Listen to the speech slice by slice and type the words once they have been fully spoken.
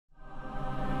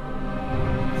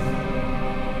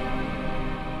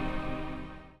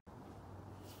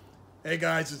Hey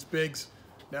guys, it's Biggs.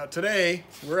 Now today,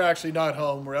 we're actually not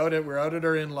home. We're out at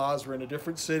our in-laws. We're in a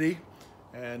different city.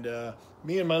 And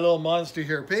me and my little monster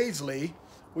here, Paisley,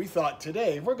 we thought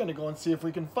today we're going to go and see if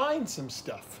we can find some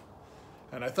stuff.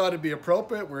 And I thought it'd be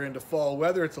appropriate. We're into fall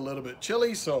weather. It's a little bit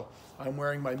chilly, so I'm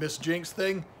wearing my Miss Jinx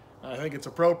thing. I think it's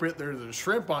appropriate. There's a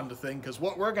shrimp on the thing because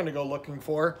what we're going to go looking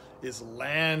for is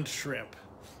land shrimp.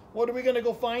 What are we going to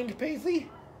go find, Paisley?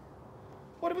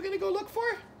 What are we going to go look for?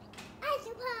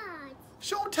 Isopods.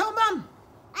 Show and tell Mom.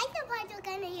 Isopods are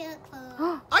gonna look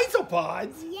for.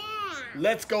 Isopods? Yeah.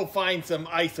 Let's go find some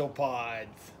isopods.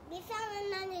 We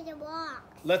found them under the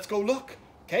rock. Let's go look,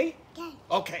 okay? Okay.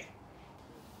 Okay.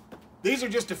 These are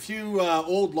just a few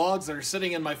old logs that are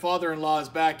sitting in my father-in-law's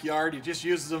backyard. He just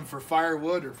uses them for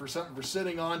firewood or for something for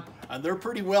sitting on, and they're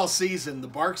pretty well seasoned. The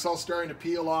bark's all starting to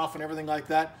peel off and everything like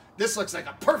that. This looks like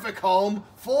a perfect home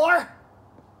for...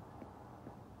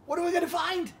 What are we gonna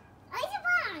find? Isopods.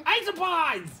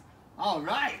 Isopods! All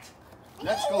right.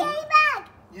 Let's go.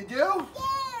 Ladybug. You do?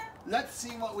 Yeah. Let's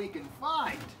see what we can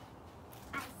find.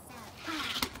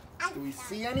 Do we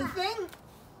see anything?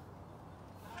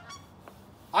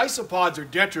 Isopods are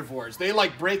detrivores. They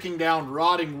like breaking down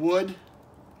rotting wood.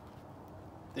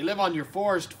 They live on your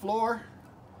forest floor.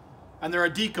 And they're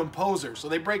a decomposer. So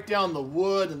they break down the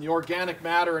wood and the organic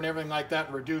matter and everything like that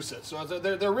and reduce it. So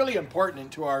they're really important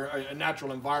into our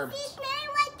natural environment. See a snail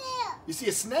right there. You see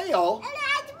a snail? And an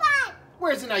isopod.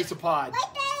 Where's an isopod?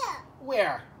 Right there.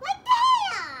 Where? Right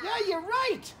there. Yeah, you're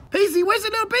right. Paisley, where's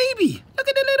the little baby? Look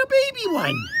at the little baby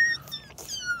one.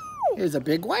 Here's a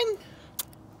big one.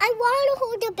 I want to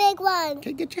hold the big one.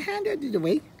 Okay, get your hand out of the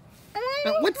way. I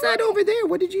Now, wanna what's that over there?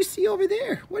 What did you see over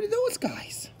there? What are those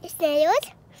guys? hold snails.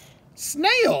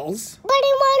 Snails? But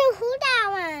I want to hold that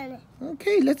one.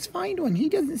 Okay, let's find one. He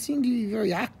doesn't seem to be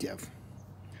very active.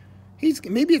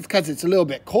 Maybe it's because it's a little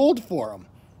bit cold for him.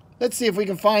 Let's see if we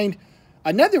can find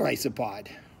another isopod.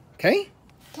 Okay?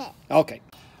 Okay. Okay.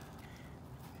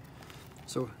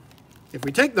 So, if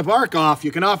we take the bark off,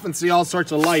 you can often see all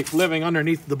sorts of life living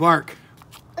underneath the bark.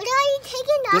 Are you taking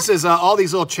that? This is all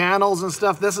these little channels and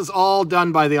stuff. This is all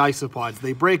done by the isopods.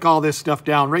 They break all this stuff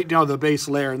down right down to the base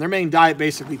layer, and their main diet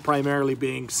basically primarily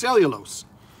being cellulose.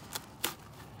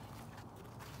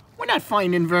 We're not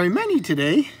finding very many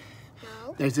today.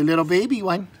 No. There's a little baby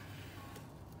one.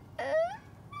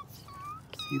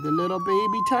 See the little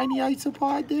baby tiny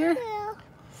isopod there? Yeah.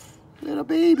 Little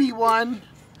baby one.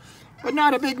 But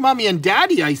not a big mommy and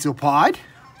daddy isopod.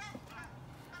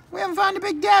 We haven't found a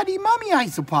big daddy mommy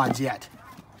isopods yet.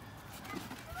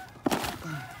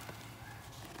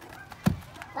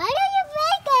 Why don't you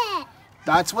break it?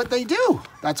 That's what they do.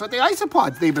 That's what the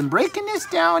isopods. They've been breaking this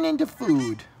down into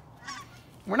food.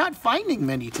 We're not finding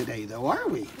many today, though, are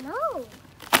we? No.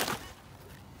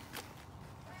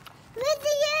 Where's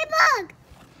the ladybug?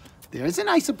 There's an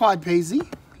isopod, Paisley.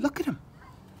 Look at him.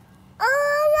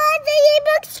 Oh, why the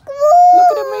ladybug screw?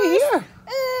 Look at him right here. I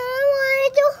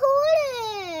wanted to hold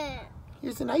it.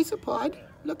 Here's an isopod.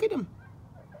 Look at him.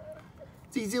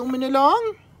 Is he zooming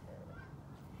along?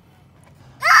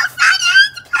 Oh, found an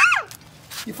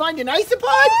isopod. You find an isopod?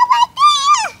 Oh, right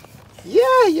there.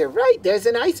 Yeah, you're right. There's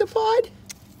an isopod.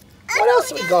 What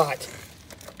else we got?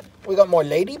 We got more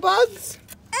ladybugs.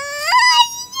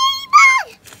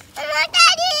 Ladybug. I want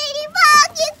that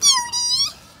ladybug, you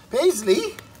cutie.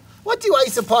 Paisley, what do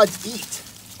isopods eat?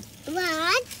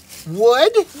 What?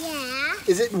 Wood? Yeah.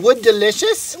 Is it wood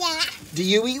delicious? Yeah. Do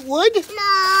you eat wood?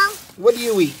 No. What do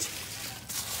you eat?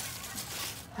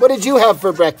 What did you have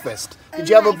for breakfast? Did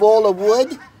you have a bowl of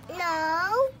wood?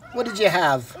 No. What did you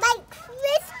have? Like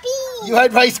crispy. You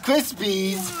had Rice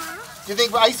Krispies. Yeah. Do you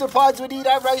think isopods would eat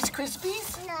our Rice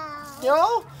Krispies? No.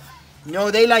 No?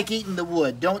 No, they like eating the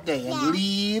wood, don't they? And Yeah.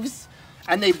 leaves.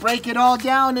 And they break it all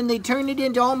down and they turn it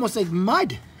into almost like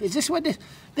mud. Is this what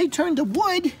they turn the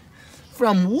wood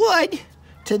from wood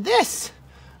to this?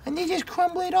 And they just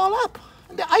crumble it all up.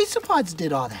 And the isopods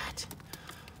did all that.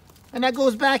 And that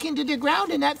goes back into the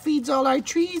ground and that feeds all our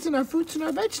trees and our fruits and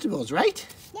our vegetables, right?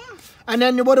 Yeah. And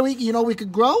then what do we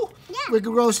could grow? Yeah. We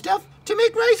could grow stuff to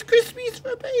make Rice Krispies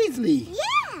for Paisley.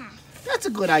 Yeah. That's a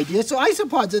good idea. So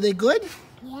isopods, are they good?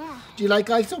 Yeah. Do you like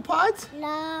isopods?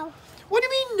 No. What do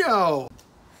you mean no?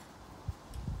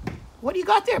 What do you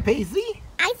got there, Paisley?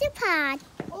 Isopod.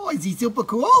 Oh, is he super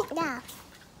cool? Yeah.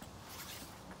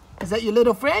 Is that your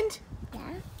little friend?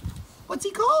 Yeah. What's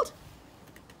he called?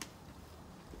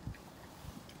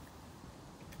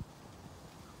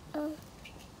 Oh.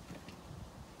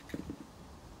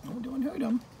 No, don't hurt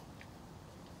him.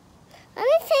 I'm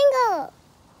a single.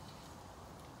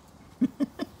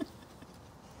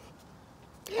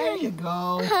 There you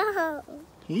go. Oh.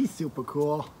 He's super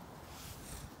cool.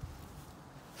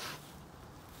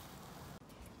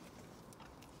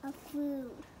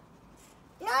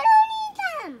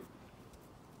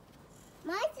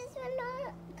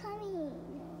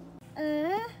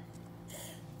 Oh,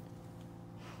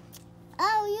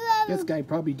 you have This guy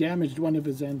probably damaged one of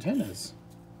his antennas.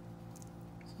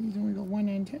 See, he's only got one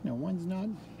antenna. One's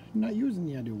not using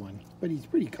the other one. But he's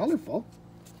pretty colorful.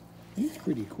 He's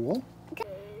pretty cool.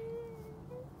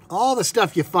 All the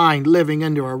stuff you find living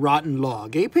under a rotten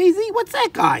log. Eh, Paisley? What's that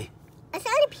guy? a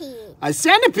centipede. A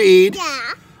centipede?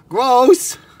 Yeah.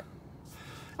 Gross.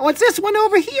 And what's this one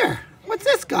over here? What's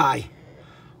this guy?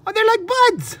 Oh, they're like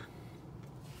buds.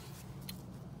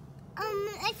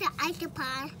 It's an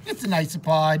isopod. It's an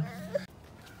isopod.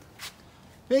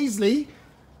 Paisley,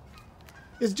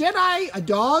 is Jedi a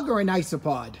dog or an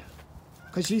isopod?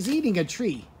 Because she's eating a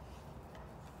tree.